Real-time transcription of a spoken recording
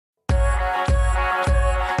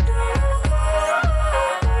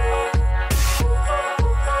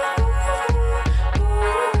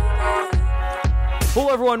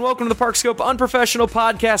everyone. Welcome to the ParkScope Unprofessional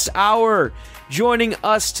Podcast Hour. Joining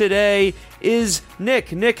us today is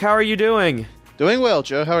Nick. Nick, how are you doing? Doing well,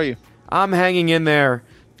 Joe. How are you? I'm hanging in there.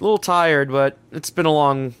 A little tired, but it's been a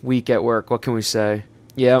long week at work. What can we say?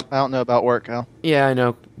 Yeah. I don't know about work, Al. Yeah, I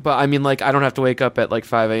know. But I mean, I don't have to wake up at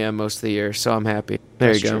 5 a.m. most of the year, so I'm happy.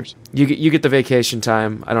 There you go. True. You get the vacation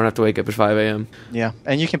time. I don't have to wake up at 5 a.m. Yeah,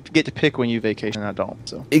 and you can get to pick when you vacation. I don't.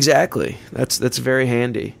 So exactly. That's very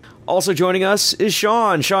handy. Also joining us is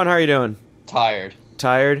Sean. Sean, how are you doing? Tired.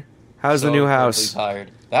 Tired? How's the new house?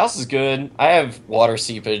 Tired. The house is good. I have water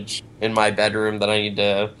seepage in my bedroom that I need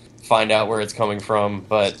to find out where it's coming from,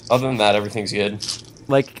 but other than that, everything's good.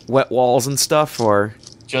 Like wet walls and stuff, or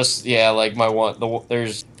just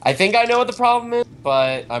there's. I think I know what the problem is,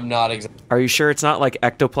 but I'm not exactly. Are you sure it's not like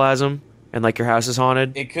ectoplasm and your house is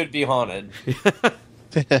haunted? It could be haunted.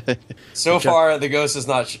 So far, the ghosts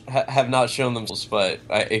have not shown themselves, but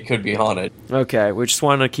it could be haunted. Okay, we just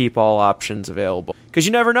want to keep all options available because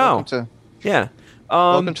you never know.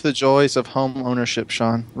 Welcome to the joys of home ownership,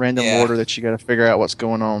 Sean. Random order that you got to figure out what's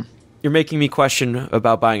going on. You're making me question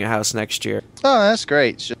about buying a house next year. Oh, that's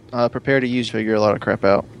great. Just, prepare to figure a lot of crap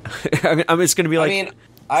out. I'm just going to be like... I mean,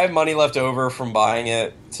 I have money left over from buying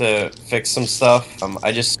it to fix some stuff.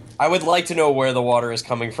 I would like to know where the water is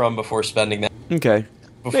coming from before spending that. Okay.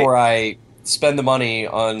 Before I spend the money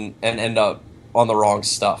on and end up on the wrong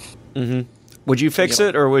stuff. Mm-hmm. Would you fix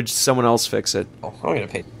it, or would someone else fix it? Oh, I'm going to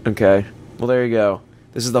pay. Okay. Well, there you go.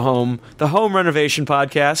 This is the home renovation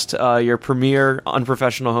podcast, your premier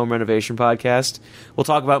unprofessional home renovation podcast. We'll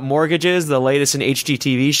talk about mortgages, the latest in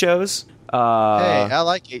HGTV shows. Hey, I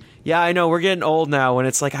like it. Yeah, I know. We're getting old now when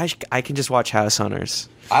it's like, I can just watch House Hunters.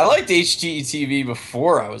 I liked HGTV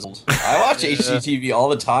before I was old. I watched HGTV all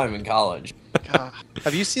the time in college. God.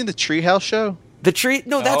 Have you seen the Treehouse show?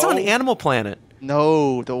 No, that's on Animal Planet.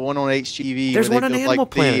 No, the one on HGTV. There's one on Animal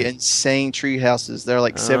Planet. The insane tree houses. They're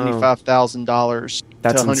 $75,000 to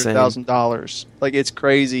 $100,000. It's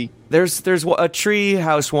crazy. There's a tree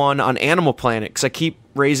house one on Animal Planet because I keep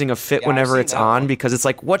raising a fit whenever it's on because it's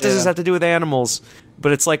like, what does this have to do with animals?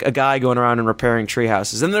 But it's like a guy going around and repairing tree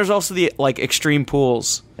houses. And there's also the extreme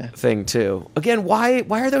pools thing too. Again, why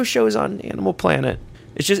are those shows on Animal Planet?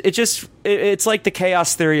 It's like the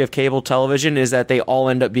chaos theory of cable television is that they all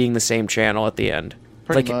end up being the same channel at the end.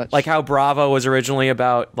 Pretty much. Like how Bravo was originally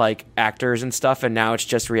about actors and stuff, and now it's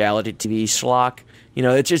just reality TV schlock.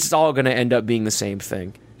 It's just all going to end up being the same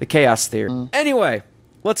thing. The chaos theory. Anyway,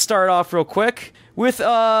 let's start off real quick with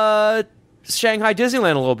Shanghai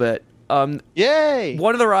Disneyland a little bit. Yay!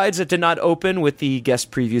 One of the rides that did not open with the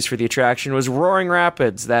guest previews for the attraction was Roaring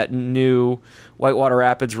Rapids, that new Whitewater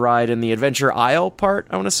Rapids ride in the Adventure Isle part,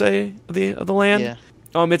 I want to say, of the land. Yeah.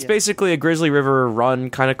 It's basically a Grizzly River Run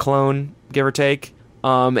kind of clone, give or take.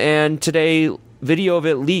 And today, video of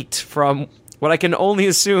it leaked from what I can only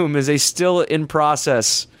assume is a still in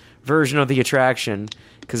process version of the attraction.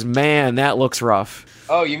 Because, man, that looks rough.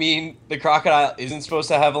 Oh, you mean the crocodile isn't supposed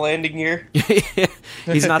to have a landing gear?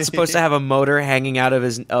 He's not supposed to have a motor hanging out of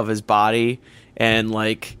his body and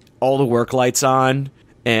all the work lights on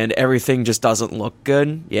and everything just doesn't look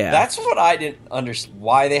good. Yeah. That's what I didn't understand.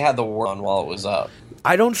 Why they had the work on while it was up.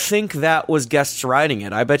 I don't think that was guests riding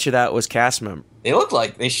it. I bet you that was cast members. They looked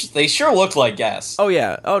like they sure looked like guests. Oh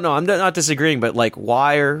yeah. Oh no, I'm not disagreeing, but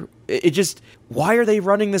why are they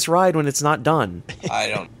running this ride when it's not done? I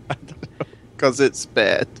don't know. Because it's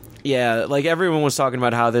bad. Yeah, everyone was talking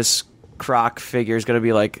about how this Croc figure is going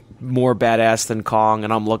to be more badass than Kong,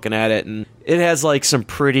 and I'm looking at it, and it has some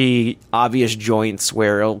pretty obvious joints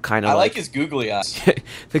where it'll kind of. I like his googly eyes.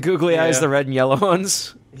 The googly eyes, the red and yellow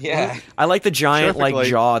ones. Yeah, I like the giant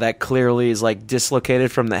jaw that clearly is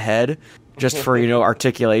dislocated from the head, just for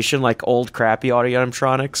articulation, like old crappy audio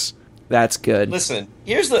animatronics. That's good. Listen,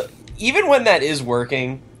 even when that is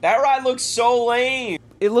working, that ride looks so lame.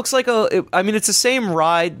 It looks like it's the same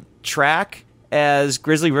ride track as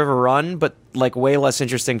Grizzly River Run, but way less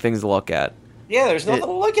interesting things to look at. Yeah, there's nothing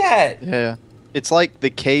to look at. Yeah. It's like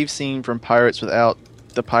the cave scene from Pirates without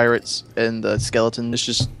the pirates and the skeleton. It's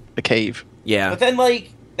just a cave. Yeah. But then,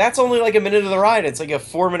 that's only a minute of the ride. It's a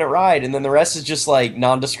 4-minute ride, and then the rest is just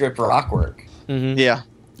nondescript rock work. Mm-hmm. Yeah.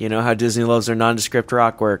 You know how Disney loves their nondescript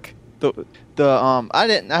rock work.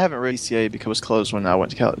 I haven't read CA because it was closed when I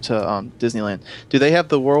went to Disneyland. Do they have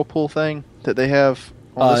the whirlpool thing that they have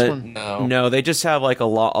on this one? No, they just have a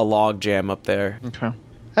log jam up there. Okay,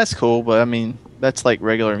 that's cool, but that's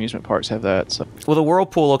regular amusement parks have that. So, well, the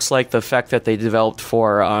whirlpool looks like the effect that they developed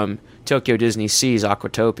for Tokyo Disney Sea's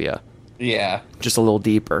Aquatopia. Yeah, just a little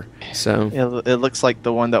deeper. So it looks like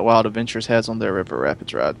the one that Wild Adventures has on their River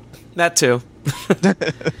Rapids ride. That too.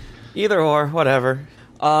 Either or, whatever.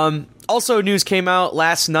 Also, news came out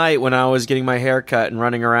last night when I was getting my hair cut and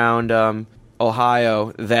running around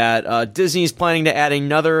Ohio that Disney's planning to add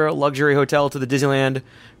another luxury hotel to the Disneyland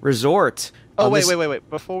Resort. Oh, wait.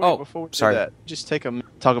 Before we sorry. do that, just take a minute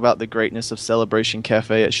to talk about the greatness of Celebration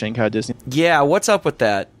Cafe at Shanghai Disney. Yeah, what's up with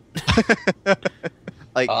that?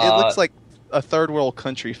 It looks like a third world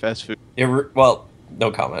country fast food. Well,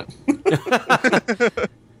 no comment.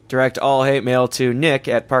 Direct all hate mail to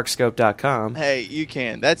nick@parkscope.com. Hey, you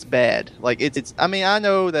can. That's bad. It's. I mean, I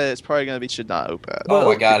know that it's probably going to be should not open. Oh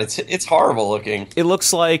my god, it's horrible looking. It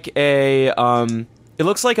looks like a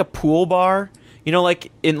pool bar. You know,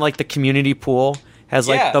 like in like the community pool has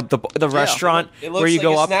like the restaurant It looks where you like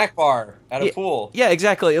go a up. snack bar at a pool. Yeah,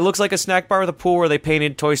 exactly. It looks like a snack bar with a pool where they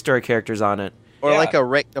painted Toy Story characters on it. Or like a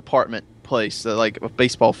rec apartment place, like a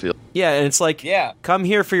baseball field. Yeah, and it's like, come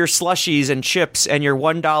here for your slushies and chips and your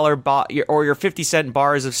 $1 or your 50-cent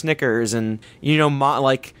bars of Snickers, and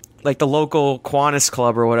like the local Kiwanis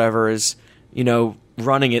Club or whatever is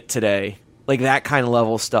running it today, like that kind of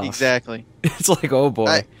level stuff. Exactly. It's like, oh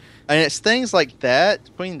boy. And it's things like that,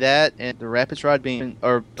 between that and the Rapids ride being,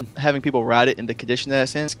 or having people ride it in the condition that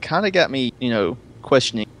it's in, it's kind of got me,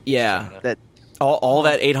 questioning. Yeah. That all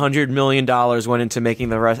that $800 million went into making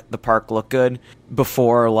the park look good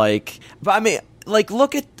before, but I mean,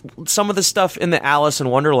 look at some of the stuff in the Alice in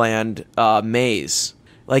Wonderland maze.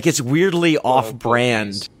 Like, it's weirdly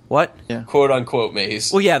off-brand. What? Yeah. Quote-unquote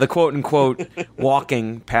maze. Well, yeah, the quote-unquote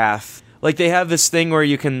walking path. Like, they have this thing where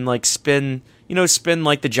you can, like, spin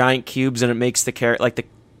like the giant cubes, and it makes the carrot, like the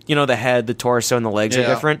head, the torso, and the legs are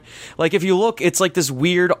different. Like, if you look, it's like this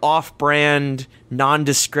weird off-brand,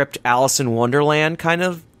 nondescript Alice in Wonderland kind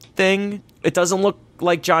of thing. It doesn't look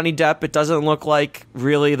like Johnny Depp. It doesn't look like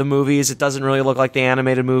really the movies. It doesn't really look like the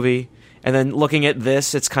animated movie. And then looking at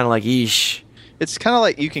this, it's kind of like, yeesh. It's kind of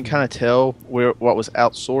like you can kind of tell what was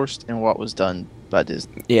outsourced and what was done by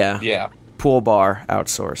Disney. Yeah. Yeah. Pool bar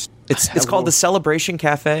outsourced. It's called the Celebration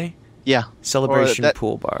Cafe. Yeah. Celebration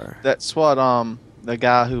Pool Bar. That's what the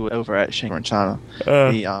guy who over at Shanghai in China,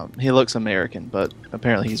 he looks American, but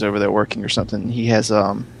apparently he's over there working or something. He has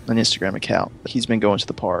an Instagram account. He's been going to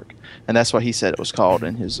the park, and that's what he said it was called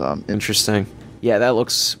in his Interesting. Yeah, that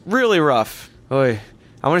looks really rough. Oy.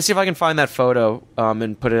 I want to see if I can find that photo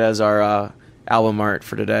and put it as our album art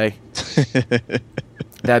for today.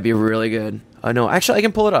 That'd be really good. No, actually, I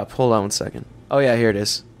can pull it up. Hold on one second. Oh yeah, here it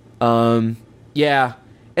is. Yeah.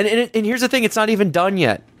 And here's the thing, it's not even done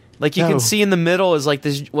yet. Like, you can see in the middle is like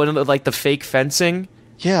this one of the, like the fake fencing.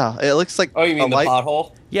 Yeah, it looks like you mean the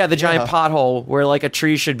pothole? Yeah, the giant pothole where like a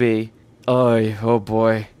tree should be. Oh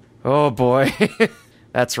boy.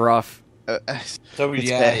 That's rough.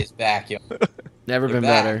 WDI is back, yo. Never been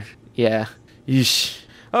better. Yeah. Yeesh.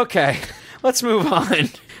 Okay, let's move on.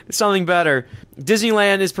 Something better.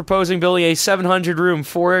 Disneyland is proposing building a 700-room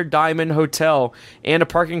four-diamond hotel and a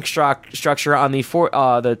parking structure on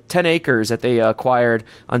the 10 acres that they acquired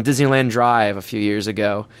on Disneyland Drive a few years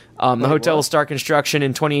ago. The hotel will start construction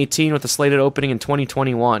in 2018 with a slated opening in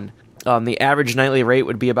 2021. The average nightly rate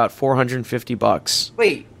would be about $450.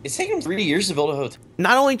 Wait, it's taken 3 years to build a hotel?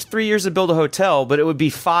 Not only 3 years to build a hotel, but it would be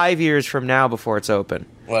 5 years from now before it's open.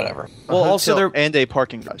 Whatever. Well, also and a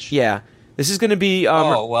parking garage. Yeah. This is going to be...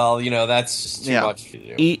 that's just too much to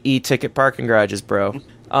do. E-ticket parking garages, bro.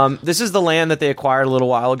 This is the land that they acquired a little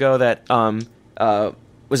while ago that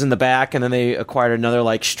was in the back, and then they acquired another,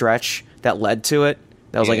 like, stretch that led to it.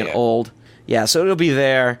 That was, an old... Yeah, so it'll be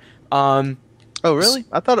there. Oh, really?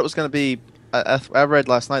 I thought it was going to be... I read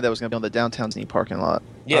last night that it was going to be on the downtown Disney parking lot.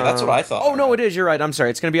 Yeah, that's what I thought. Oh, no, it is. You're right. I'm sorry.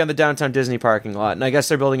 It's going to be on the downtown Disney parking lot, and I guess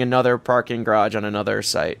they're building another parking garage on another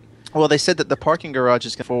site. Well, they said that the parking garage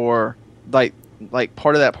is for... Like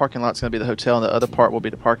part of that parking lot is going to be the hotel, and the other part will be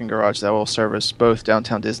the parking garage that will service both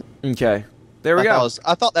downtown Disney. Okay, there we go.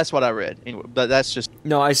 I thought that's what I read, anyway, but that's just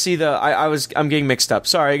no. I see I'm getting mixed up.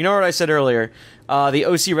 Sorry, ignore what I said earlier. The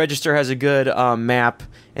OC Register has a good map,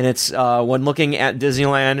 and it's when looking at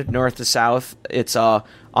Disneyland north to south, it's on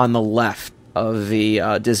the left of the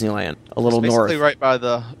Disneyland, a little north. Basically, right by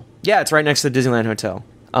the. Yeah, it's right next to the Disneyland Hotel.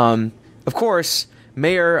 Of course.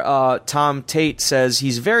 Mayor Tom Tate says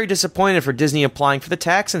he's very disappointed for Disney applying for the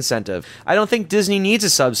tax incentive. I don't think Disney needs a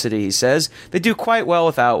subsidy, he says. They do quite well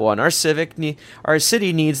without one. Our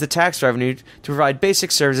city needs the tax revenue to provide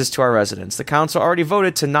basic services to our residents. The council already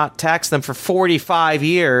voted to not tax them for 45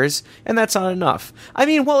 years, and that's not enough. I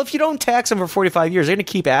mean, well, if you don't tax them for 45 years, they're going to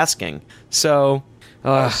keep asking. So...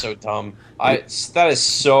 That's so dumb. That is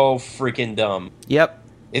so freaking dumb. Yep.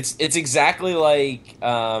 It's exactly like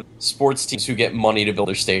sports teams who get money to build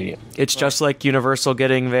their stadium. It's just like Universal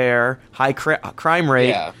getting their high crime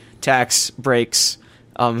rate tax breaks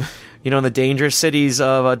In the dangerous cities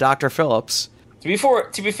of Dr. Phillips. To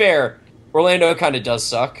be fair, Orlando kind of does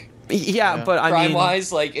suck. Yeah, but I mean,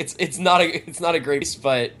 crime-wise, like it's not a great place,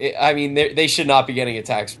 but they should not be getting a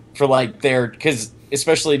tax for like because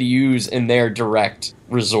especially to use in their direct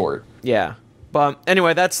resort. Yeah, but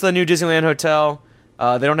anyway, that's the new Disneyland Hotel.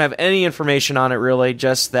 They don't have any information on it really,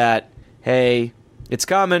 just that hey, it's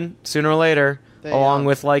coming sooner or later, along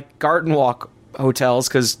with like Garden Walk hotels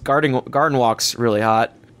because Garden Walk's really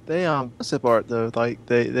hot. They concept art though, like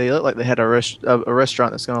they look like they had a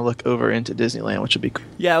restaurant that's going to look over into Disneyland, which would be cool.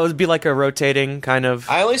 Yeah, it would be like a rotating kind of.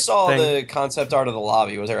 I only saw thing. The concept art of the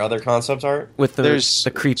lobby. Was there other concept art with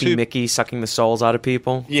the creepy Mickey sucking the souls out of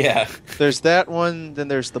people? Yeah, there's that one. Then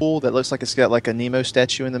there's the pool that looks like it's got like a Nemo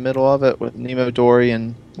statue in the middle of it with Nemo, Dory,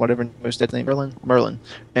 and whatever Nemo's dad's name, Merlin,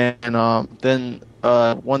 and then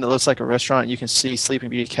one that looks like a restaurant. You can see Sleeping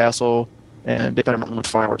Beauty Castle. And Big Thunder Mountain with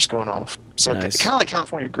fireworks going off. So nice. Kind of like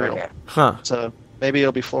California Grill. Huh. So maybe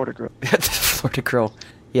it'll be Florida Grill. Florida Grill.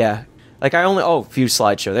 Yeah. Like view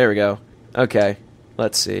slideshow. There we go. Okay.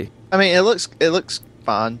 Let's see. I mean, it looks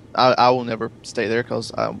fine. I will never stay there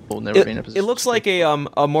because I will never be in a position. It looks like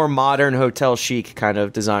a more modern hotel chic kind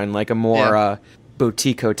of design, like a more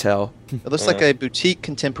boutique hotel. It looks like a boutique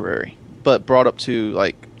contemporary, but brought up to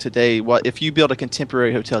like today. What if you build a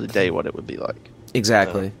contemporary hotel today? What it would be like?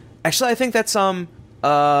 Exactly. Actually, I think that's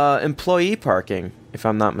employee parking, if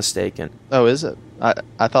I'm not mistaken. Oh, is it?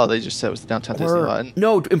 I thought they just said it was the downtown Disneyland.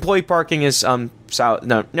 No, employee parking is south.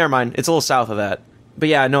 No, never mind. It's a little south of that. But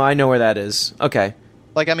yeah, no, I know where that is. Okay.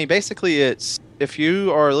 Like, I mean, basically, it's if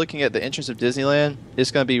you are looking at the entrance of Disneyland,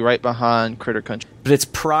 it's going to be right behind Critter Country. But it's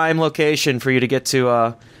prime location for you to get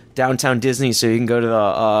to downtown Disney, so you can go to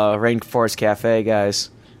the Rainforest Cafe,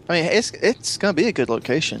 guys. I mean, it's going to be a good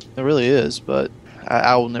location. It really is, but.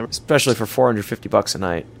 I will never, especially for $450 a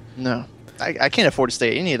night. No, I can't afford to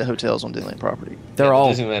stay at any of the hotels on Disneyland property. They're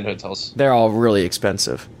all Disneyland hotels. They're all really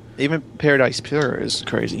expensive. Even Paradise Pier is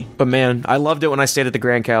crazy. But man, I loved it when I stayed at the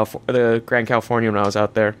Grand California when I was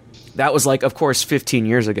out there. That was like, of course, 15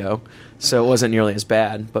 years ago, so it wasn't nearly as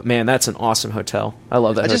bad. But man, that's an awesome hotel. I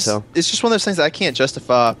love that hotel. It's just one of those things that I can't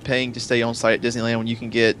justify paying to stay on site at Disneyland when you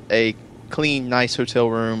can get a clean, nice hotel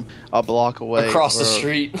room a block away, across the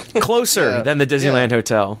street, closer than the Disneyland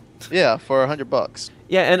hotel. Yeah, for $100.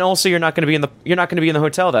 Yeah, and also you're not going to be in the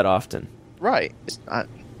hotel that often. Right. I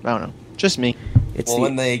don't know. Just me.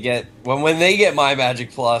 When they get My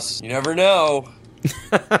Magic Plus, you never know.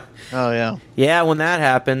 Oh yeah. Yeah, when that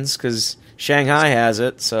happens, because Shanghai has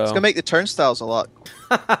it, so it's gonna make the turnstiles a lot.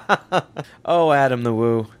 Oh, Adam the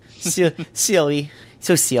Woo, silly,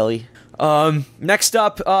 so silly. Next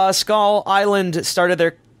up, Skull Island started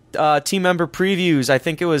their team member previews. I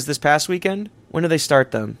think it was this past weekend. When did they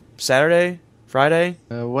start them? Saturday? Friday?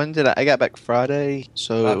 When did I got back Friday,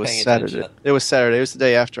 so it was Saturday. It was Saturday. It was the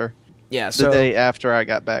day after. Yeah, so the day after I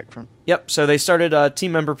got back from. Yep. So they started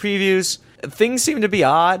team member previews. Things seem to be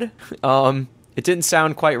odd. It didn't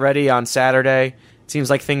sound quite ready on Saturday. It seems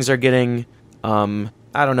like things are getting,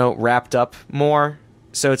 wrapped up more.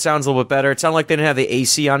 So it sounds a little bit better. It sounded like they didn't have the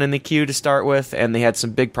AC on in the queue to start with, and they had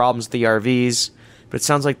some big problems with the RVs. But it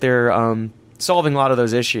sounds like they're solving a lot of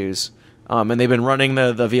those issues. And they've been running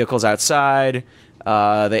the vehicles outside.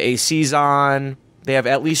 The AC's on. They have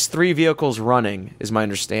at least 3 vehicles running, is my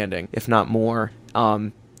understanding, if not more.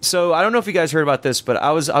 So I don't know if you guys heard about this, but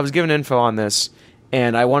I was given info on this,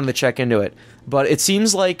 and I wanted to check into it. But it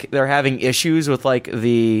seems like they're having issues with like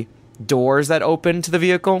the doors that open to the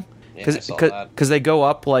vehicle. Because they go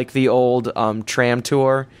up like the old tram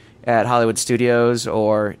tour at Hollywood Studios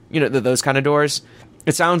or, those kind of doors.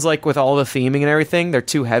 It sounds like with all the theming and everything, they're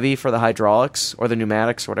too heavy for the hydraulics or the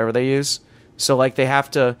pneumatics or whatever they use. So like they have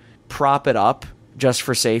to prop it up just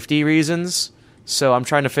for safety reasons. So I'm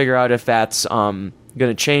trying to figure out if that's going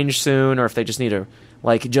to change soon or if they just need to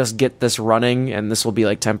like just get this running and this will be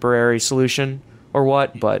like temporary solution or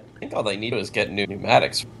what. But I think all they need is get new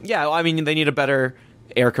pneumatics. Yeah, I mean, they need a better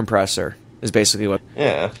air compressor is basically what.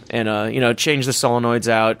 Yeah. And change the solenoids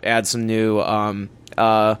out, add some new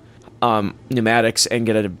pneumatics, and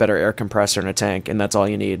get a better air compressor in a tank, and that's all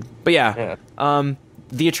you need. But yeah.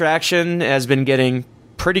 The attraction has been getting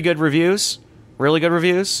pretty good reviews, really good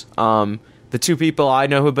reviews. The 2 people I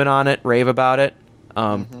know who've been on it rave about it,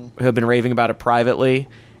 who have been raving about it privately,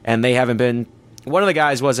 and they haven't been. One of the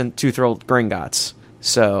guys wasn't too thrilled, Gringotts.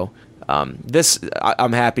 So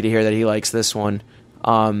I'm happy to hear that he likes this one.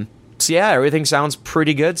 So yeah, everything sounds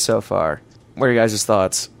pretty good so far. What are your guys'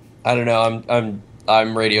 thoughts? I don't know.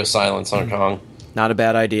 I'm radio silence Hong Kong. Not a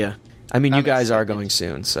bad idea. I mean, you guys are going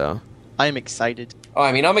soon, so I'm excited. Oh,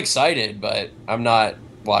 I mean, I'm excited, but I'm not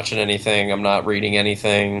watching anything. I'm not reading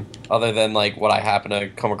anything other than like what I happen to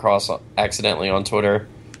come across accidentally on Twitter.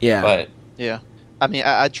 Yeah. But Yeah. I mean,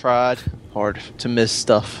 I tried hard to miss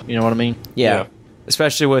stuff. You know what I mean? Yeah.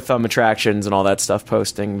 Especially with attractions and all that stuff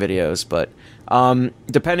posting videos. But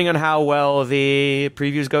depending on how well the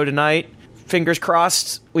previews go tonight, fingers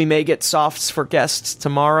crossed, we may get softs for guests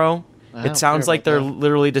tomorrow. It sounds like they're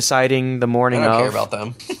literally deciding the morning I don't of. care about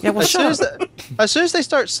them. Yeah, well, As soon as they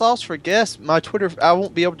start softs for guests, my Twitter, I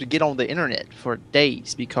won't be able to get on the internet for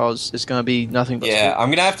days because it's going to be nothing but. Yeah, I'm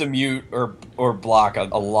gonna have to mute or block a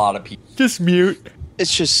lot of people. just mute.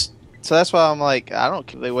 It's just. So that's why I'm like, I don't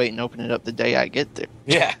care. They wait and open it up the day I get there.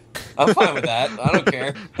 Yeah, I'm fine with that. I don't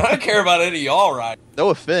care. I don't care about any of y'all ride, No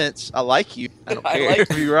offense. I like you. I don't I care like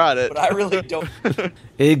if you ride it. but I really don't.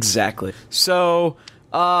 Exactly. So,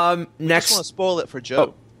 I just next. want to spoil it for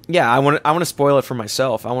Joe. Yeah, I want to spoil it for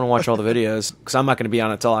myself. I want to watch all the videos because I'm not going to be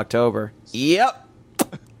on it till October. Yep.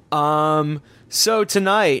 So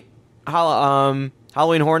tonight, Halloween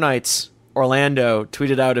Horror Nights Orlando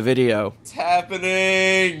tweeted out a video. It's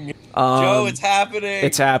happening, Joe. It's happening.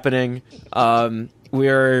 It's happening. I'm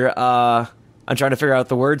trying to figure out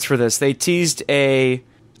the words for this. They teased a.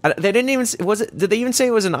 They didn't even. Did they even say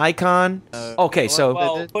it was an icon? Okay, so.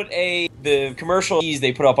 Well, the commercial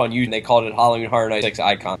they put up on YouTube, and they called it Halloween Horror Nights 6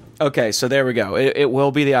 icon. Okay, so there we go. It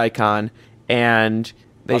will be the icon, and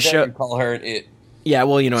they show. Call her it. Yeah,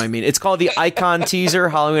 well, you know what I mean. It's called the Icon Teaser,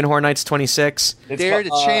 Halloween Horror Nights 26. Dare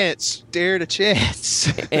to chance. Dare to chance.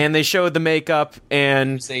 And they showed the makeup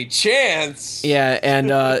and... Say chance! Yeah,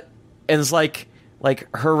 and it's like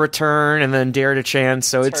her return and then Dare to Chance.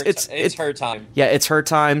 So it's her time. Yeah, it's her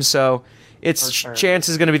time. So Chance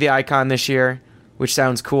is going to be the icon this year, which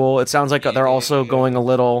sounds cool. It sounds like they're also going a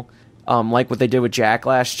little like what they did with Jack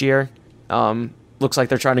last year. Looks like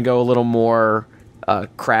they're trying to go a little more...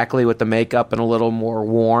 crackly with the makeup and a little more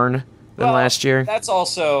worn than last year. It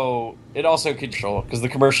also control because the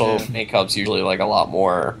commercial makeup's usually like a lot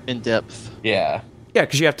more in depth. Yeah,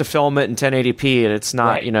 because you have to film it in 1080p and it's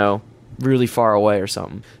not really far away or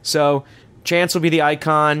something. So Chance will be the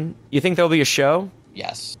icon. You think there'll be a show?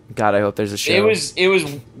 Yes. God, I hope there's a show. It was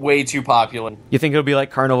way too popular. You think it'll be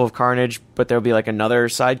like Carnival of Carnage, but there'll be like another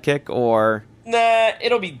sidekick, or nah?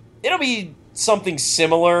 It'll be something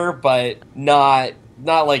similar, but not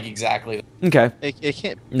like exactly. Okay. It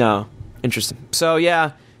can't. No. Interesting. So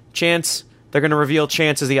yeah, Chance. They're going to reveal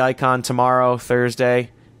Chance as the icon tomorrow, Thursday.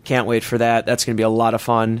 Can't wait for that. That's going to be a lot of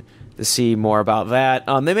fun to see more about that.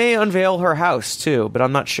 They may unveil her house too, but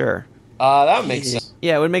I'm not sure. That would make sense.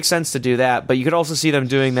 Yeah, it would make sense to do that, but you could also see them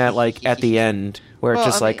doing that like at the end, where it's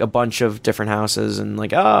just like a bunch of different houses and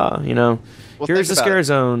like here's the scare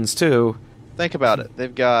zones too. Think about it.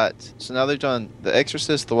 They've got now they've done The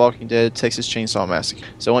Exorcist, The Walking Dead, Texas Chainsaw Massacre.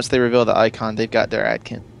 So once they reveal the icon, they've got their ad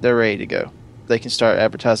kit. They're ready to go. They can start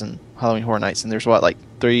advertising Halloween Horror Nights, and there's like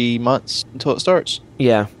 3 months until it starts.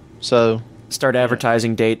 Yeah. So start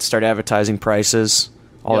advertising dates, start advertising prices,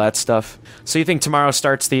 all that stuff. So you think tomorrow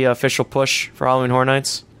starts the official push for Halloween Horror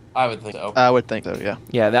Nights? I would think so. I would think so. Yeah.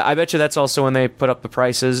 Yeah. I bet you that's also when they put up the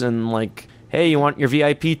prices and like, hey, you want your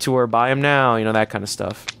VIP tour? Buy them now. You know, that kind of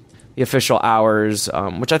stuff. The official hours,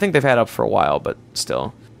 which I think they've had up for a while, but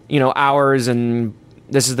still, hours and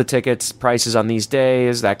this is the tickets, prices on these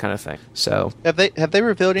days, that kind of thing. So have they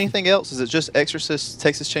revealed anything else? Is it just Exorcist,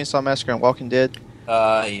 Texas Chainsaw Massacre, and Walking Dead?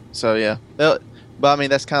 So yeah, but I mean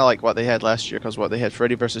that's kind of like what they had last year because they had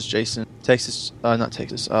Freddy vs. Jason,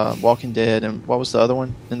 Walking Dead, and what was the other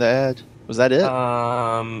one in the ad? Was that it?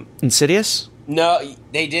 Insidious? No,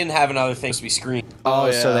 they didn't have another thing to be screened. Oh,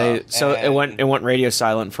 yeah. So it went radio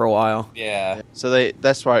silent for a while. Yeah. So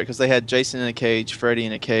that's right because they had Jason in a cage, Freddy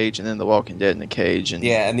in a cage, and then The Walking Dead in a cage, and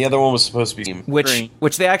and the other one was supposed to be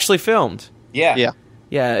which they actually filmed. Yeah.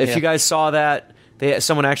 If you guys saw that,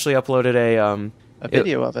 someone actually uploaded a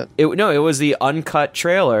video of it. It was the uncut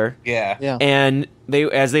trailer. Yeah. And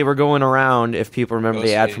as they were going around, if people remember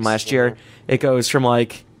the ad from last year, it goes from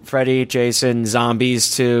like Freddy, Jason,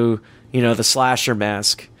 zombies to the slasher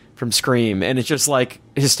mask from Scream, and it's just like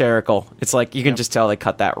hysterical. It's like you can just tell they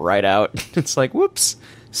cut that right out. It's like whoops.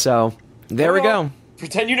 So there we go.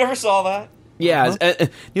 Pretend you never saw that. Yeah.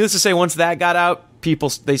 Needless to say, once that got out,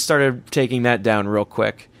 they started taking that down real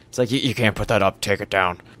quick. It's like you can't put that up. Take it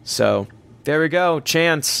down. So there we go.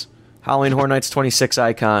 Chance, Halloween Horror Nights 26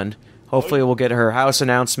 icon. Hopefully we'll get her house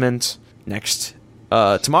announcement next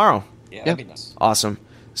tomorrow. Yeah, that'd be nice. Awesome.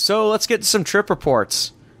 So let's get some trip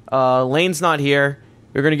reports. Lane's not here.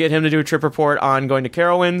 We're going to get him to do a trip report on going to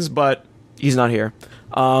Carowinds, but he's not here.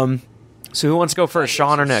 So who wants to go first,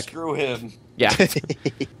 Sean or Nick? Screw him. Yeah.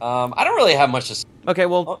 I don't really have much to say. Okay,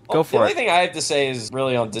 well, go for it. The only it. thing I have to say is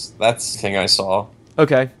really on this. That's the thing I saw.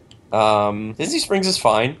 Okay. Disney Springs is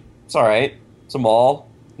fine. It's all right. It's a mall.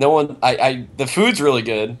 No one. The food's really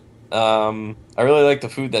good. I really like the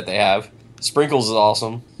food that they have. Sprinkles is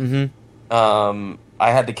awesome. Mm-hmm. I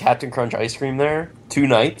had the Captain Crunch ice cream there 2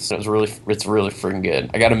 nights. It's really freaking good.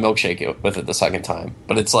 I got a milkshake with it the second time,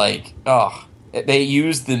 but it's like, they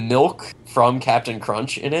use the milk from Captain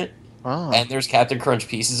Crunch in it, and there's Captain Crunch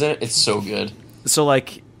pieces in it. It's so good. So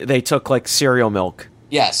like they took like cereal milk.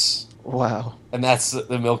 Yes. Wow. And that's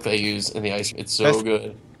the milk they use in the ice cream. It's so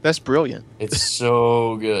good. That's brilliant. It's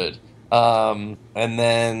so good. And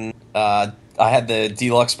then I had the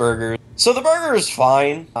deluxe burger. So the burger is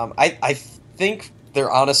fine. I think they're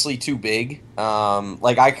honestly too big.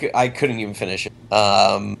 Like I couldn't even finish it.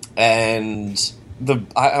 And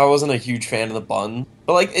I wasn't a huge fan of the bun,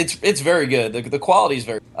 but like it's very good. The quality is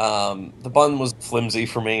very. The bun was flimsy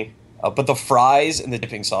for me. But the fries and the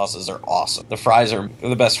dipping sauces are awesome. The fries are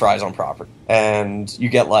the best fries on property, and you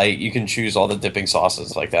can choose all the dipping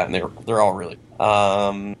sauces like that, and they're all really.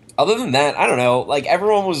 Other than that, I don't know. Like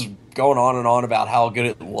everyone was going on and on about how good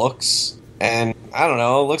it looks, and I don't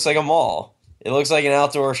know. It looks like a mall. It looks like an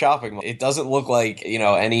outdoor shopping mall. It doesn't look like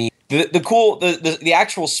any the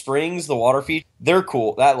actual springs, the water feature. They're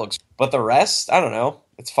cool. That looks, but the rest, I don't know.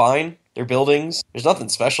 It's fine. They're buildings. There's nothing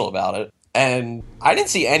special about it. And I didn't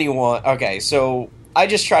see anyone. Okay, so I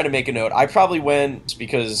just tried to make a note. I probably went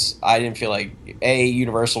because I didn't feel like A,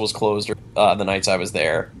 Universal was closed the nights I was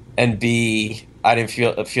there, and B, I didn't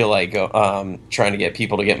feel like trying to get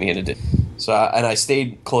people to get me into Disney. So and I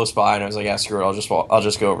stayed close by, and I was like, "Yeah, screw it. I'll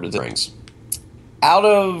just go over to Disney Springs." Out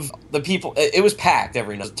of the people, it was packed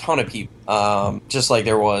every night. A ton of people, just like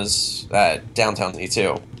there was at downtown Disney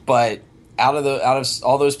too. But out of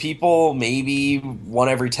all those people, maybe 1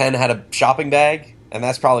 every 10 had a shopping bag, and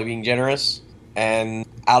that's probably being generous. And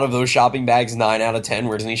out of those shopping bags, 9 out of 10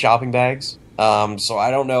 were Disney shopping bags. So I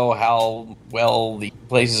don't know how well the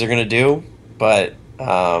places are going to do, but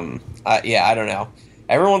I don't know.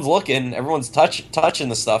 Everyone's looking, everyone's touching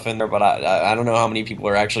the stuff in there, but I don't know how many people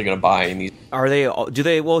are actually going to buy in these.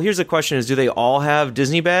 Well, here's the question is, do they all have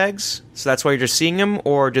Disney bags? So that's why you're just seeing them,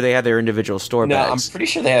 or do they have their individual store bags? No, I'm pretty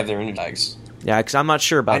sure they have their individual bags. Yeah, because I'm not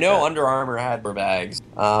sure about that. I know Under Armour had their bags.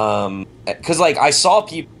 Because, like, I saw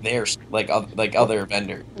people there, like other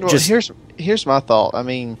vendors. Well, here's my thought. I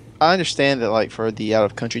mean, I understand that, like, for the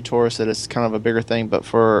out-of-country tourists that it's kind of a bigger thing, but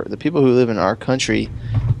for the people who live in our country,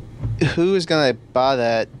 who is going to buy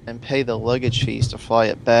that and pay the luggage fees to fly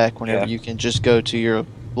it back whenever you can just go to your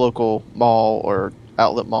local mall or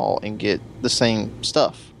outlet mall and get the same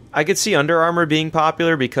stuff? I could see Under Armour being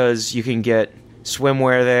popular because you can get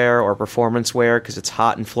swimwear there or performance wear because it's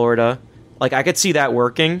hot in Florida. Like, I could see that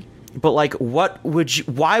working. But, like, why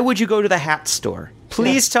would you go to the hat store?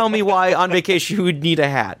 Please tell me why on vacation you would need a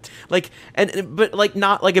hat. Like, but like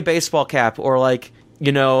not like a baseball cap or like,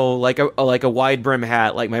 you know, like a wide brim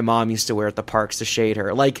hat like my mom used to wear at the parks to shade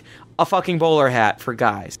her. Like a fucking bowler hat for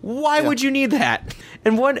guys. Why would you need that?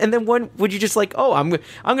 And then would you just like, oh, I'm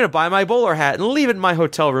gonna buy my bowler hat and leave it in my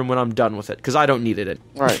hotel room when I'm done with it because I don't need it.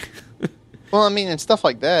 Right. Well, I mean, and stuff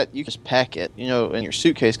like that, you just pack it, you know, in your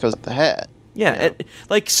suitcase because of the hat. Yeah,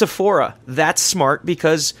 like Sephora, that's smart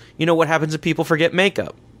because you know what happens if people forget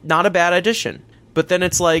makeup. Not a bad addition. But then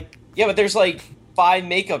it's like, yeah, but there's like 5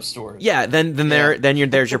 makeup stores. Yeah,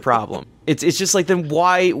 there's your problem. It's just like, then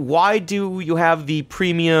why do you have the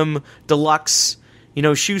premium deluxe, you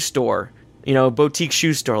know, shoe store, you know, boutique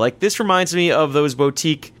shoe store? Like this reminds me of those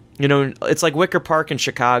boutique, you know, it's like Wicker Park in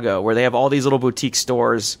Chicago where they have all these little boutique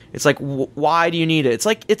stores. It's like, why do you need it? It's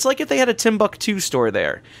like if they had a Timbuktu store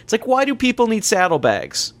there. It's like, why do people need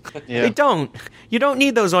saddlebags? Yeah. They don't. You don't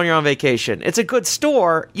need those when you're on vacation. It's a good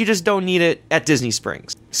store. You just don't need it at Disney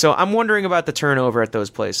Springs. So I'm wondering about the turnover at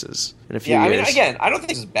those places in a few years. I mean, again, I don't think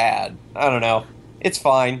this is bad. I don't know. It's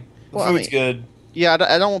fine. The food's good. Yeah,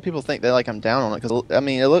 I don't want people to think that like I'm down on it because I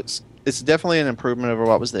mean, it's definitely an improvement over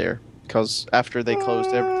what was there. Because after they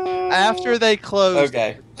closed everything,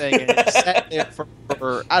 okay, and it sat there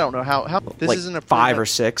for I don't know how this like isn't 5 or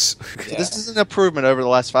 6. Yeah. This is an improvement over the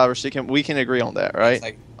last 5 or 6. We can agree on that, right?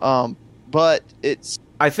 Like, but it's.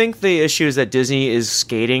 I think the issue is that Disney is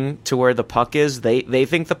skating to where the puck is. They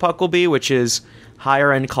think the puck will be, which is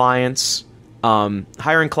higher end clients.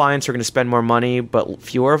 Higher end clients are going to spend more money, but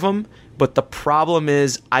fewer of them. But the problem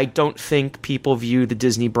is, I don't think people view the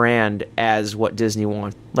Disney brand as what Disney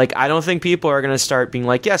wants. Like, I don't think people are going to start being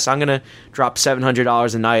like, yes, I'm going to drop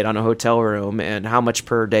 $700 a night on a hotel room and how much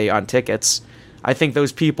per day on tickets. I think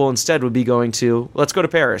those people instead would be going to, let's go to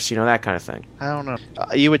Paris, that kind of thing. I don't know.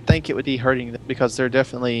 You would think it would be hurting them because they're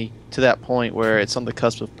definitely to that point where it's on the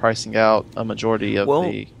cusp of pricing out a majority of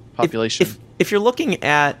the population. If you're looking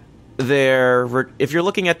at their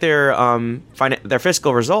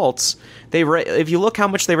fiscal results, if you look how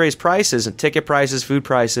much they raise prices and ticket prices, food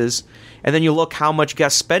prices, and then you look how much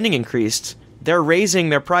guest spending increased, they're raising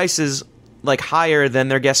their prices like higher than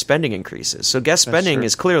their guest spending increases. So guest spending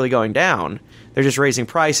is clearly going down. They're just raising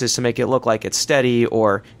prices to make it look like it's steady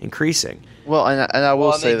or increasing. Well, and I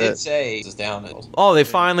will say they did say it's down. Oh, they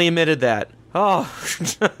finally admitted that. Oh.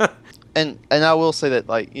 and I will say that,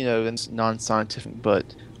 like, it's non-scientific,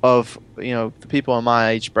 but of the people in my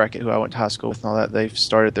age bracket who I went to high school with and all that, they've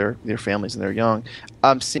started their families and they're young.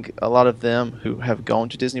 I'm seeing a lot of them who have gone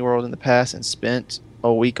to Disney World in the past and spent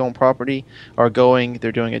a week on property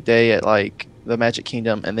they're doing a day at like the Magic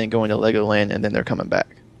Kingdom and then going to Legoland and then they're coming back.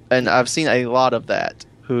 And I've seen a lot of that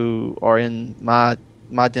who are in my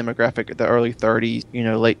demographic, the early 30s,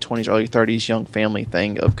 late 20s, early 30s, young family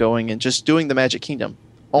thing of going and just doing the Magic Kingdom.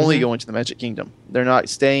 Only going to the Magic Kingdom. They're not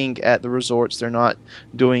staying at the resorts. They're not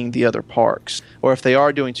doing the other parks. Or if they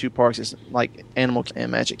are doing 2 parks, it's like Animal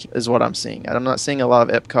and Magic Kingdom is what I'm seeing. I'm not seeing a lot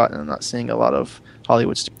of Epcot, and I'm not seeing a lot of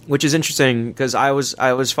Hollywood Studios. Which is interesting because I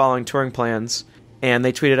was following Touring Plans, and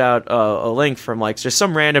they tweeted out a link from like just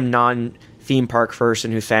some random non-theme park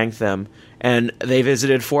person who thanked them, and they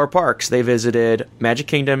visited 4 parks. They visited Magic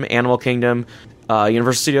Kingdom, Animal Kingdom,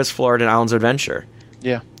 Universal Studios Florida, and Islands of Adventure.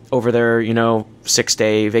 Yeah. Over their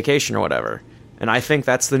 6-day vacation or whatever, and I think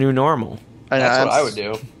that's the new normal. That's what I would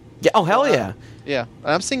do. Yeah. Oh hell yeah. Yeah,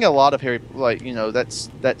 I'm seeing a lot of Harry. That's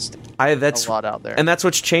a lot out there, and that's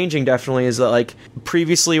what's changing. Definitely is that like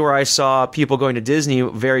previously where I saw people going to Disney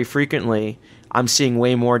very frequently, I'm seeing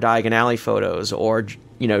way more Diagon Alley photos or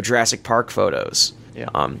Jurassic Park photos. Yeah.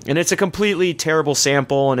 And it's a completely terrible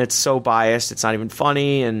sample, and it's so biased. It's not even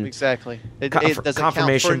funny, and exactly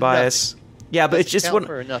confirmation bias. Nothing. Yeah, but it's just what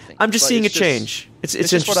I'm just seeing a change. It's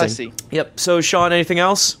interesting. What I see. Yep. So, Sean, anything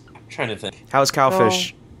else? I'm trying to think. How's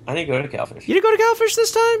Cowfish? I didn't go to Cowfish. You didn't go to Cowfish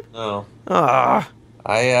this time? No. Ah.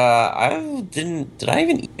 I didn't. Did I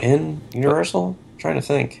even eat in Universal? I'm trying to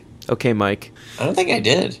think. Okay, Mike. I don't think I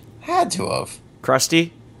did. Had to have.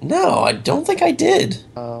 Krusty? No, I don't think I did.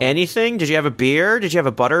 Anything? Did you have a beer? Did you have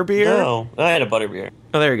a butter beer? No, I had a butter beer.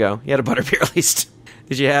 Oh, there you go. You had a butter beer at least.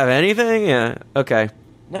 Did you have anything? Yeah. Okay.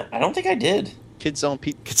 No, I don't think I did. Kids on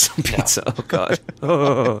pizza. Get some pizza. No. Oh God.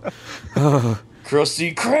 Oh.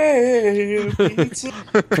 Krusty Krab pizza.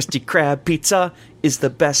 Krusty Krab pizza is the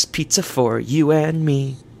best pizza for you and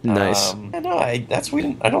me. Nice. That's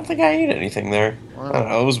weird. I don't think I ate anything there. Wow. I don't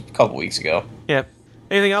know. It was a couple weeks ago. Yeah.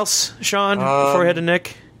 Anything else, Sean? Before we head to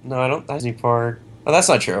Nick. No, I don't. Disney Park. Oh, that's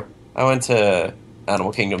not true. I went to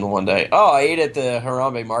Animal Kingdom the one day. Oh, I ate at the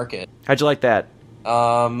Harambe Market. How'd you like that?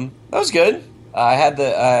 That was good. I had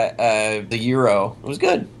the gyro. It was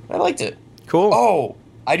good. I liked it. Cool. Oh,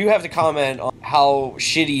 I do have to comment on how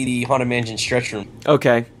shitty the Haunted Mansion stretch room.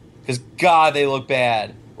 Okay. Because God, they look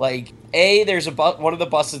bad. Like, there's one of the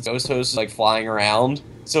busted ghost hosts is like flying around,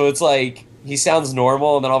 so it's like he sounds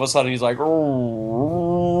normal, and then all of a sudden he's like,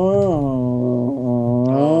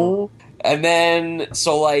 and then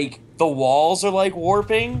so like the walls are like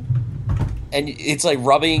warping. And it's like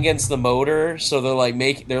rubbing against the motor, so they're like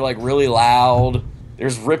really loud.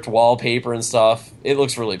 There's ripped wallpaper and stuff. It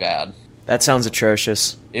looks really bad. That sounds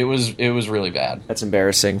atrocious. It was really bad. That's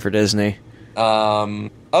embarrassing for Disney. Other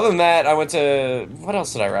than that, I went to what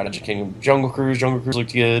else did I ride at Magic Kingdom? Jungle Cruise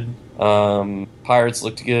looked good. Pirates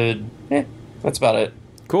looked good. That's about it.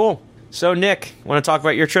 Cool. So Nick, want to talk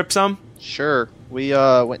about your trip some? Sure. We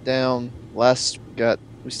went down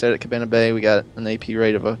we stayed at Cabana Bay. We got an AP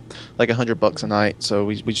rate of like $100 a night. So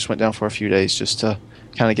we just went down for a few days just to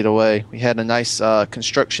kind of get away. We had a nice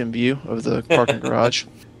construction view of the parking garage.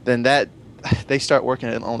 Then they start working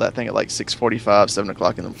on that thing at like 6:45, 7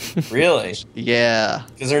 o'clock in the morning. Really? Yeah.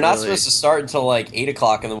 Because they're not supposed to start until like 8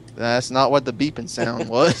 o'clock in the morning. That's not what the beeping sound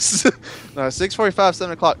was. No, 6:45,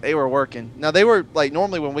 7 o'clock, they were working. Now, they were, like,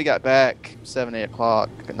 normally when we got back, 7, 8 o'clock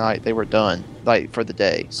at night, they were done, like, for the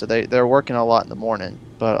day. So they're working a lot in the morning.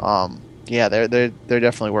 But, yeah, they're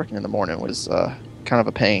definitely working in the morning. It was kind of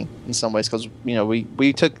a pain in some ways because,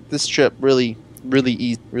 we took this trip really, really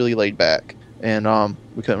easy, really laid back. And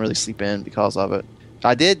we couldn't really sleep in because of it.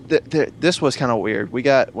 I did. This was kind of weird.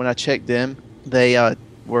 When I checked them, they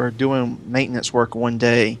were doing maintenance work one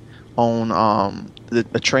day on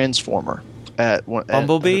a transformer at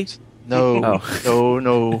Bumblebee. No.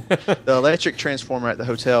 The electric transformer at the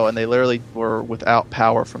hotel, and they literally were without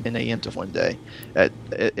power from 10 a.m. to one day at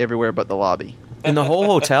everywhere but the lobby. In the whole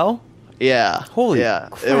hotel? Yeah. Holy yeah.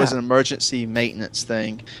 crap. It was an emergency maintenance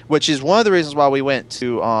thing, which is one of the reasons why we went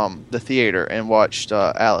to the theater and watched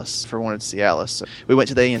Alice. For wanted to see Alice, so we went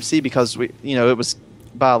to the AMC because it was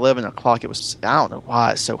by 11 o'clock. It was, I don't know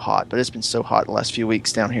why it's so hot, but it's been so hot the last few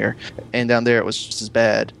weeks down here, and down there it was just as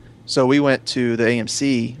bad. So we went to the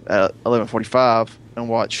AMC at 11:45 and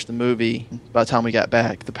watched the movie. By the time we got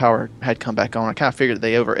back, the power had come back on. I kind of figured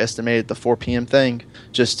they overestimated the 4 p.m. thing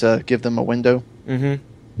just to give them a window. Mm-hmm.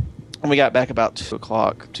 And we got back about 2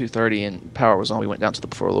 o'clock, 2:30, and power was on. We went down to the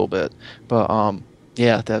for a little bit, but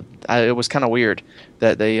it was kind of weird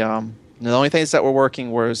that they the only things that were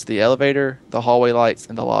working was the elevator, the hallway lights,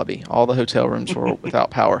 and the lobby. All the hotel rooms were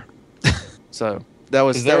without power. So that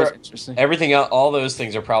was interesting. Everything else, all those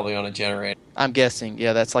things are probably on a generator. I'm guessing,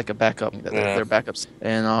 yeah, that's like a backup. They're backups,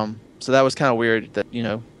 and so that was kind of weird that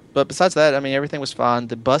But besides that, I mean, everything was fine.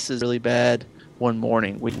 The bus is really bad. One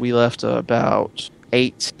morning, we left about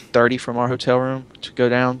 8:30 from our hotel room to go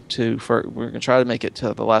down we're gonna try to make it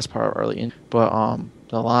to the last part early, but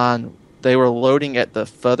the line, they were loading at the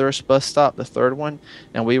furthest bus stop, the third one,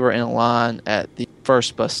 and we were in a line at the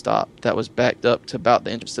first bus stop that was backed up to about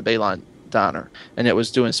the entrance to Bayline Diner, and it was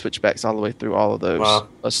doing switchbacks all the way through all of those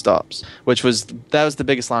bus stops, that was the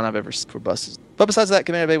biggest line I've ever seen for buses. But besides that,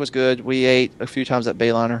 Cabana Bay was good. We ate a few times at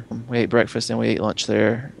Bayliner. We ate breakfast and we ate lunch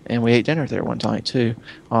there, and we ate dinner there one time too.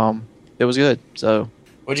 It was good. So,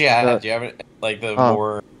 What'd you have? Do you have like the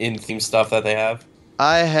more in-theme stuff that they have?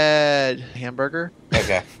 I had hamburger.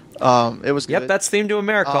 Okay. It was good. Yep, that's themed to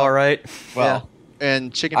America, all right. Well, yeah.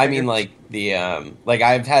 And chicken. I fingers. mean, like the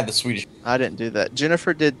I've had the Swedish. I didn't do that.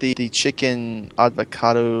 Jennifer did the chicken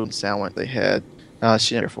avocado sandwich they had.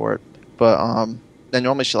 She didn't care for it, but and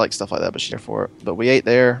normally she likes stuff like that, but she didn't care for it. But we ate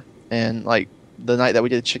there, and like the night that we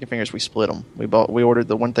did chicken fingers, we split them. We ordered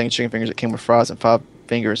the one thing of chicken fingers that came with fries and 5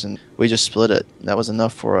 fingers, and we just split it. That was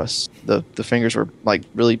enough for us. The fingers were like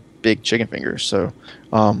really big chicken fingers, so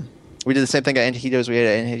we did the same thing at Antojitos. We ate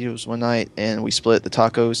at Antojitos one night, and we split the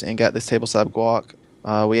tacos and got this tableside guac.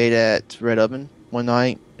 We ate at Red Oven one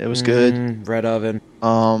night. It was good. Red Oven.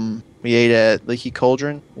 We ate at Leaky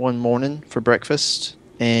Cauldron one morning for breakfast,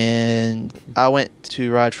 and I went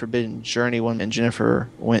to ride Forbidden Journey and Jennifer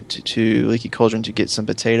went to Leaky Cauldron to get some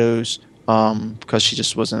potatoes because she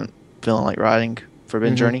just wasn't feeling like riding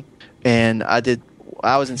Forbidden Journey. And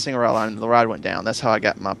I was in single route line and the ride went down. That's how I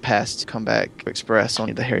got my pass to come back express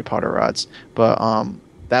on the Harry Potter rides. But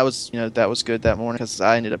that was good that morning because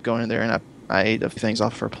I ended up going in there and I ate a few things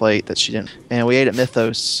off her plate that she didn't. And we ate at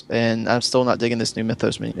Mythos, and I'm still not digging this new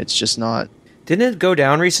Mythos menu. It's just not. Didn't it go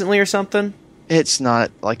down recently or something? It's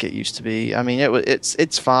not like it used to be. I mean,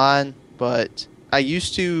 it's fine, but I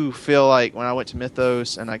used to feel like when I went to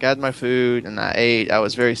Mythos and I got my food and I ate, I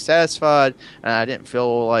was very satisfied and I didn't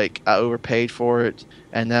feel like I overpaid for it.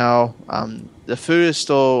 And now the food is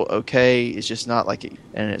still okay. It's just not like it,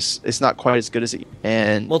 and it's not quite as good as it.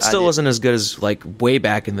 And well, it still wasn't as good as like way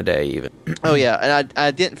back in the day, even. Oh yeah, and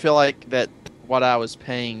I didn't feel like that. What I was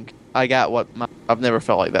paying, I got I've never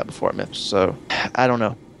felt like that before at Mythos. So I don't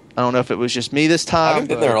know. I don't know if it was just me this time. I haven't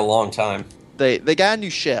been there in a long time. They got a new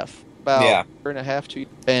chef. About a year and a half, 2 years,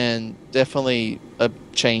 and definitely a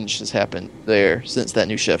change has happened there since that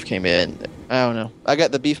new chef came in. I don't know. I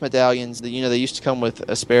got the beef medallions. They used to come with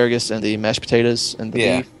asparagus and the mashed potatoes and the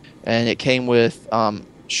beef, and it came with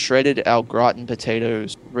shredded au gratin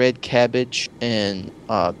potatoes, red cabbage, and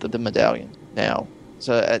the medallion. Now,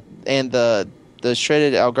 and the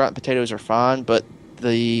shredded au gratin potatoes are fine, but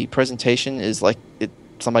the presentation is like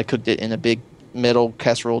somebody cooked it in a big metal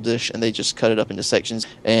casserole dish and they just cut it up into sections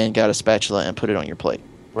and got a spatula and put it on your plate.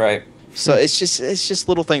 Right. So it's just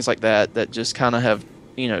little things like that just kind of have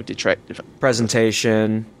detracted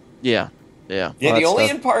presentation. Yeah. Well, the only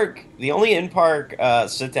in park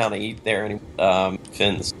sit down and eat there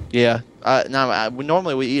Finn's. Yeah.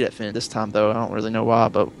 Normally we eat at Finn. This time though I don't really know why,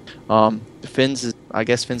 but Finn's is going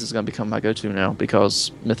to become my go-to now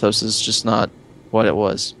because Mythos is just not what it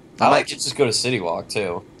was. I like to just go to City Walk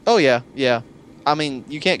too. Oh yeah. I mean,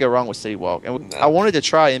 you can't go wrong with City Walk. And I wanted to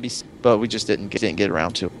try NBC, but we just didn't get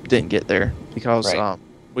around to it. Didn't get there because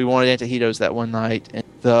we wanted Antojitos that one night, and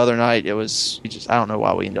the other night it was I don't know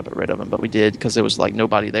why we ended up at Red Oven, but we did because there was like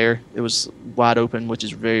nobody there. It was wide open, which is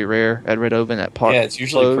very rare at Red Oven at park. Yeah, it's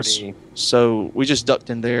usually pretty. So we just ducked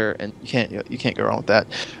in there, and you can't go wrong with that.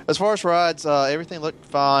 As far as rides, everything looked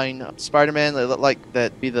fine. Spider-Man, it looked like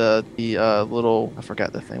that be the little, I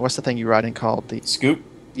forgot the thing. What's the thing you ride in called? The Scoop.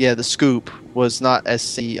 Yeah, the Scoop was not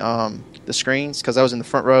as the screens because I was in the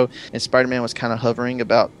front row and Spider-Man was kind of hovering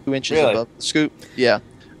about 2 inches above the Scoop. Yeah,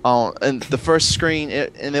 And the first screen,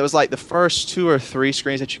 and it was like the first 2 or 3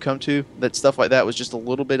 screens that you come to, that stuff like that was just a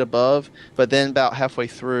little bit above, but then about halfway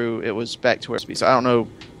through, it was back to where it was. So I don't know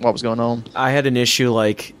what was going on. I had an issue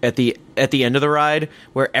like at the end of the ride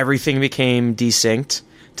where everything became desynced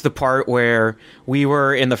to the part where we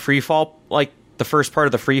were in the free fall, like the first part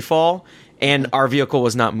of the free fall, and our vehicle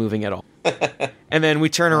was not moving at all. And then we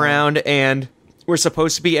turn around and we're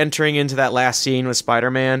supposed to be entering into that last scene with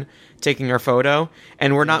Spider-Man taking our photo,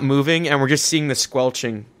 and we're not moving, and we're just seeing the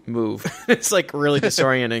squelching move. It's like really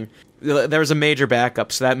disorienting. There was a major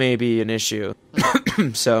backup, so that may be an issue.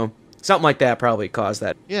 So something like that probably caused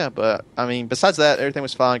that. Yeah, but I mean, besides that, everything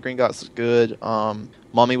was fine. Green Gots was good.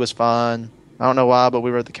 Mummy was fine. I don't know why, but we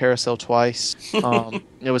were at the carousel twice.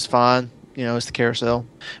 It was fine. You know, it's the carousel.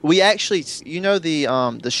 We actually,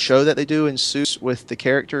 the show that they do in Suits with the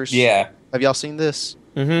characters. Yeah. Have y'all seen this?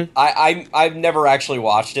 Mm-hmm. I've never actually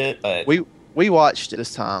watched it, but we watched it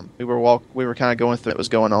this time. We were kind of going through what was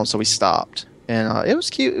going on, so we stopped. And it was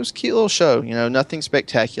cute. It was a cute little show. You know, nothing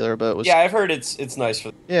spectacular, but it was. Yeah, I've heard it's nice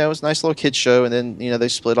for. Yeah, it was a nice little kids show, and then they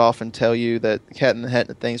split off and tell you that the Cat in the Hat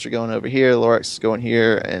and things are going over here, Lorax is going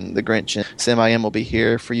here, and the Grinch and Sam I Am will be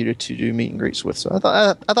here for you to do meet and greets with. So I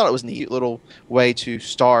thought it was a neat little way to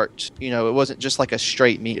start. You know, it wasn't just like a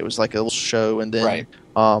straight meet; it was like a little show, and then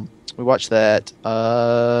we watched that.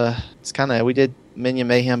 It's kind of we did Minion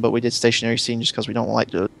Mayhem, but we did Stationary Scene just because we don't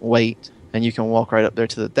like to wait. And you can walk right up there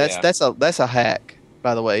to the. That's a hack,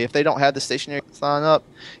 by the way. If they don't have the stationary sign up,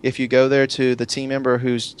 if you go there to the team member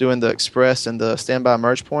who's doing the express and the standby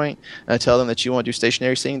merge point, and tell them that you want to do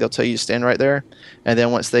stationary scene, they'll tell you to stand right there. And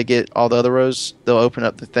then once they get all the other rows, they'll open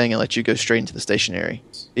up the thing and let you go straight into the stationary,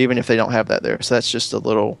 even if they don't have that there. So that's just a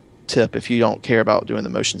little tip if you don't care about doing the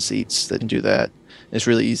motion seats. They can do that. It's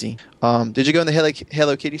really easy. Did you go in the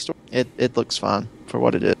Hello Kitty store? It looks fine for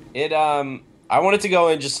what it is. I wanted to go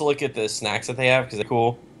in just to look at the snacks that they have because they're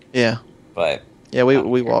cool. Yeah. But yeah,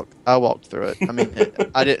 we walked. I walked through it. I mean,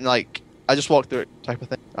 I didn't like. I just walked through it, type of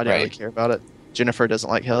thing. I didn't really care about it. Jennifer doesn't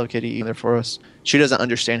like Hello Kitty either for us. She doesn't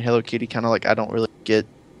understand Hello Kitty. Kind of like I don't really get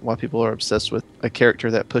why people are obsessed with a character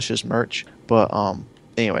that pushes merch. But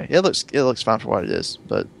anyway, it looks fine for what it is.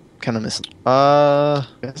 But kind of missing. I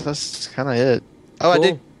guess that's kind of it. Oh, cool. I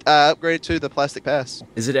did. I upgraded to the plastic pass.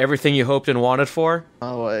 Is it everything you hoped and wanted for?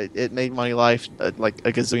 Oh, it made my life like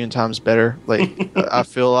a gazillion times better. Like I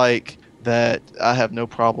feel like that I have no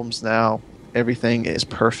problems now. Everything is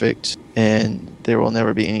perfect, and there will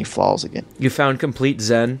never be any flaws again. You found complete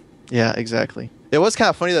zen. Yeah, exactly. It was kind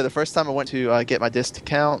of funny though. The first time I went to get my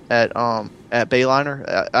discount at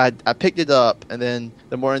Bayliner, I picked it up, and then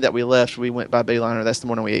the morning that we left, we went by Bayliner. That's the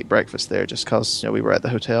morning we ate breakfast there, just because we were at the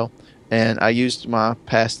hotel. And I used my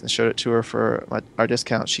pass and showed it to her for our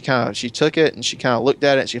discount. She took it and she kind of looked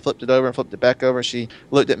at it and she flipped it over and flipped it back over. And she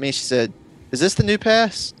looked at me. She said, "Is this the new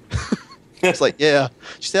pass?" I was like, "Yeah."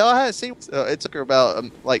 She said, "Oh, I hadn't seen." So it took her about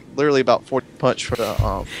literally about 40 punch for the.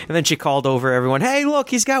 And then she called over everyone. "Hey, look,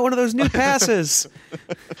 he's got one of those new passes."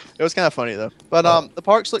 It was kind of funny though. But the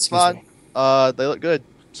parks look fine. They look good.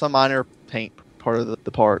 Some minor paint part of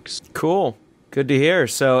the parks. Cool. Good to hear.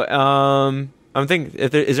 So I'm thinking,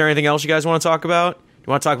 is there anything else you guys want to talk about? You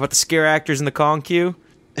want to talk about the scare actors in the con queue?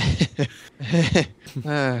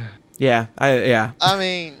 Yeah. I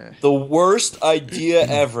mean, the worst idea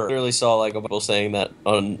ever. I literally saw like people saying that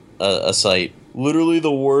on a site. Literally the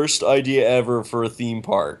worst idea ever for a theme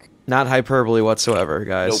park. Not hyperbole whatsoever,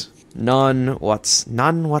 guys. Nope.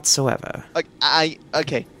 None whatsoever.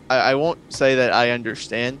 I won't say that I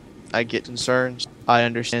understand. I get concerns. I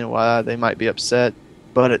understand why they might be upset.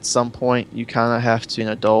 But at some point, you kind of have to be an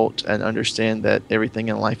adult and understand that everything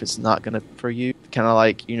in life is not going to for you. Kind of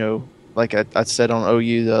like, like I said on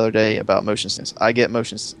OU the other day about motion sickness. I get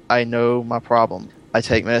motion sickness. I know my problem. I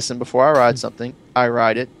take medicine before I ride something. I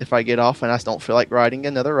ride it. If I get off and I don't feel like riding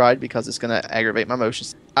another ride because it's going to aggravate my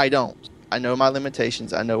motions, I don't. I know my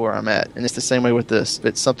limitations. I know where I'm at. And it's the same way with this. If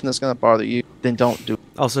it's something that's going to bother you, then don't do it.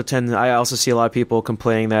 I also see a lot of people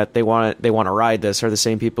complaining that they want to ride this, or the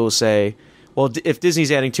same people who say, well, if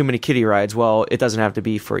Disney's adding too many kiddie rides, well, it doesn't have to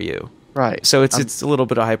be for you. Right. So it's a little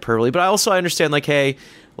bit of hyperbole. But I understand, like, hey,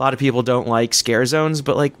 a lot of people don't like scare zones,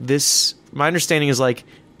 but, like, this, my understanding is, like,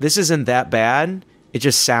 this isn't that bad. It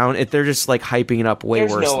just they're just, like, hyping it up way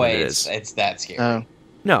worse than it is. It's that scary.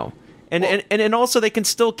 No. And also they can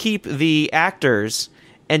still keep the actors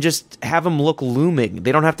and just have them look looming.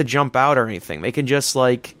 They don't have to jump out or anything. They can just,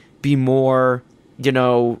 like, be more,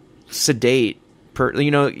 sedate.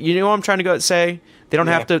 You know what I'm trying to say? They don't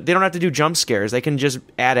have to do jump scares. They can just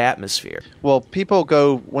add atmosphere. Well, people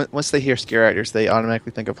go once they hear scare actors, they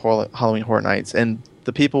automatically think of Halloween Horror Nights, and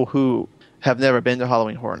the people who have never been to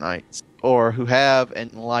Halloween Horror Nights, or who have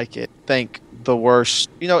and like it, think the worst.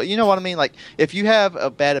 You know what I mean? Like, if you have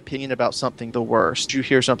a bad opinion about something, the worst, you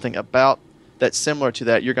hear something about that's similar to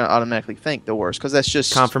that, you're going to automatically think the worst, because that's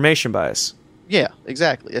just confirmation bias. Yeah,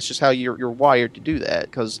 exactly. That's just how you're wired to do that.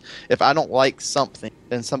 Because if I don't like something,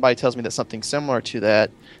 then somebody tells me that something similar to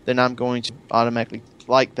that, then I'm going to automatically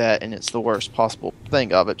like that, and it's the worst possible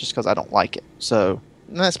thing of it, just because I don't like it. So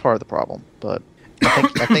that's part of the problem. But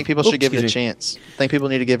I think people should give it a chance. I think people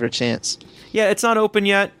need to give it a chance. Yeah, it's not open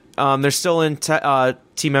yet. They're still in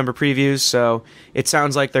team member previews, so it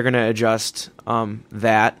sounds like they're going to adjust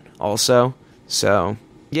that also. So,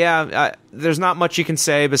 yeah, there's not much you can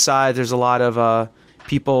say besides there's a lot of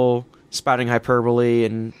people spouting hyperbole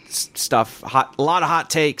and stuff. A lot of hot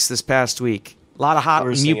takes this past week. A lot of hot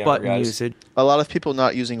mute button usage. A lot of people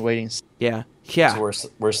not using waiting. Yeah. It's the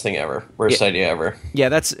worst thing ever. Worst idea ever. Yeah,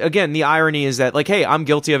 that's, again, the irony is that, like, hey, I'm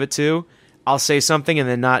guilty of it too. I'll say something and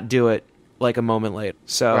then not do it, like, a moment later.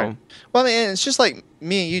 So, right. Well, I mean, it's just like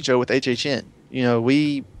me and you, Joe, with HHN. You know,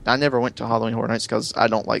 I never went to Halloween Horror Nights because I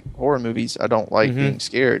don't like horror movies. I don't like being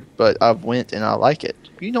scared, but I went and I like it.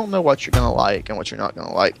 You don't know what you're going to like and what you're not going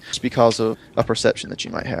to like just because of a perception that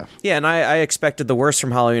you might have. Yeah, and I expected the worst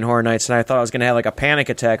from Halloween Horror Nights, and I thought I was going to have like a panic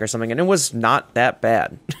attack or something, and it was not that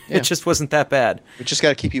bad. Yeah. It just wasn't that bad. We just got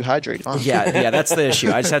to keep you hydrated. Huh? Yeah, that's the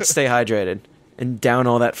issue. I just had to stay hydrated and down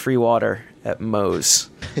all that free water at Moe's.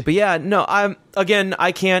 But yeah, no, I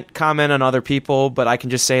can't comment on other people, but I can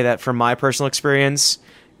just say that from my personal experience,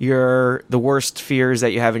 the worst fears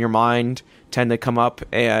that you have in your mind tend to come up,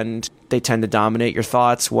 and they tend to dominate your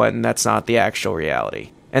thoughts when that's not the actual reality.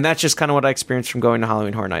 And that's just kind of what I experienced from going to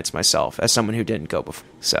Halloween Horror Nights myself, as someone who didn't go before.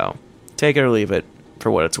 So, take it or leave it for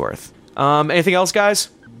what it's worth. Anything else, guys?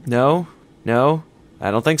 No? I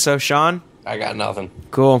don't think so. Sean? I got nothing.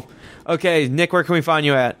 Cool. Okay, Nick, where can we find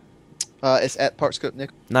you at? It's at Parkscope Nick.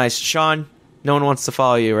 Nice. Sean, no one wants to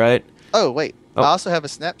follow you, right? Oh, wait. I also have a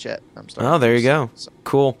Snapchat. Oh, there you go. So.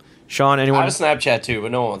 Cool. Sean, anyone? I have a Snapchat too,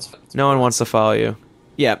 but no one wants to follow you.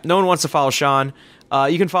 Yeah, no one wants to follow Sean.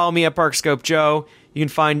 You can follow me at Parkscope Joe. You can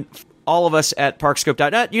find all of us at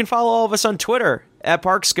parkscope.net. You can follow all of us on Twitter at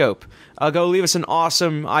Parkscope. Go leave us an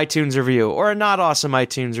awesome iTunes review or a not awesome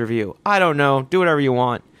iTunes review. I don't know. Do whatever you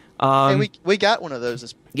want. Hey, we got one of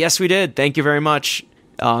those. Yes, we did. Thank you very much.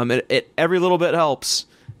 Every little bit helps.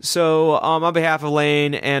 So, on behalf of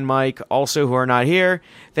Lane and Mike, also who are not here,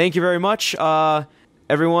 thank you very much,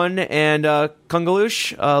 everyone, and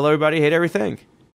Kungaloosh. Love everybody, hate everything.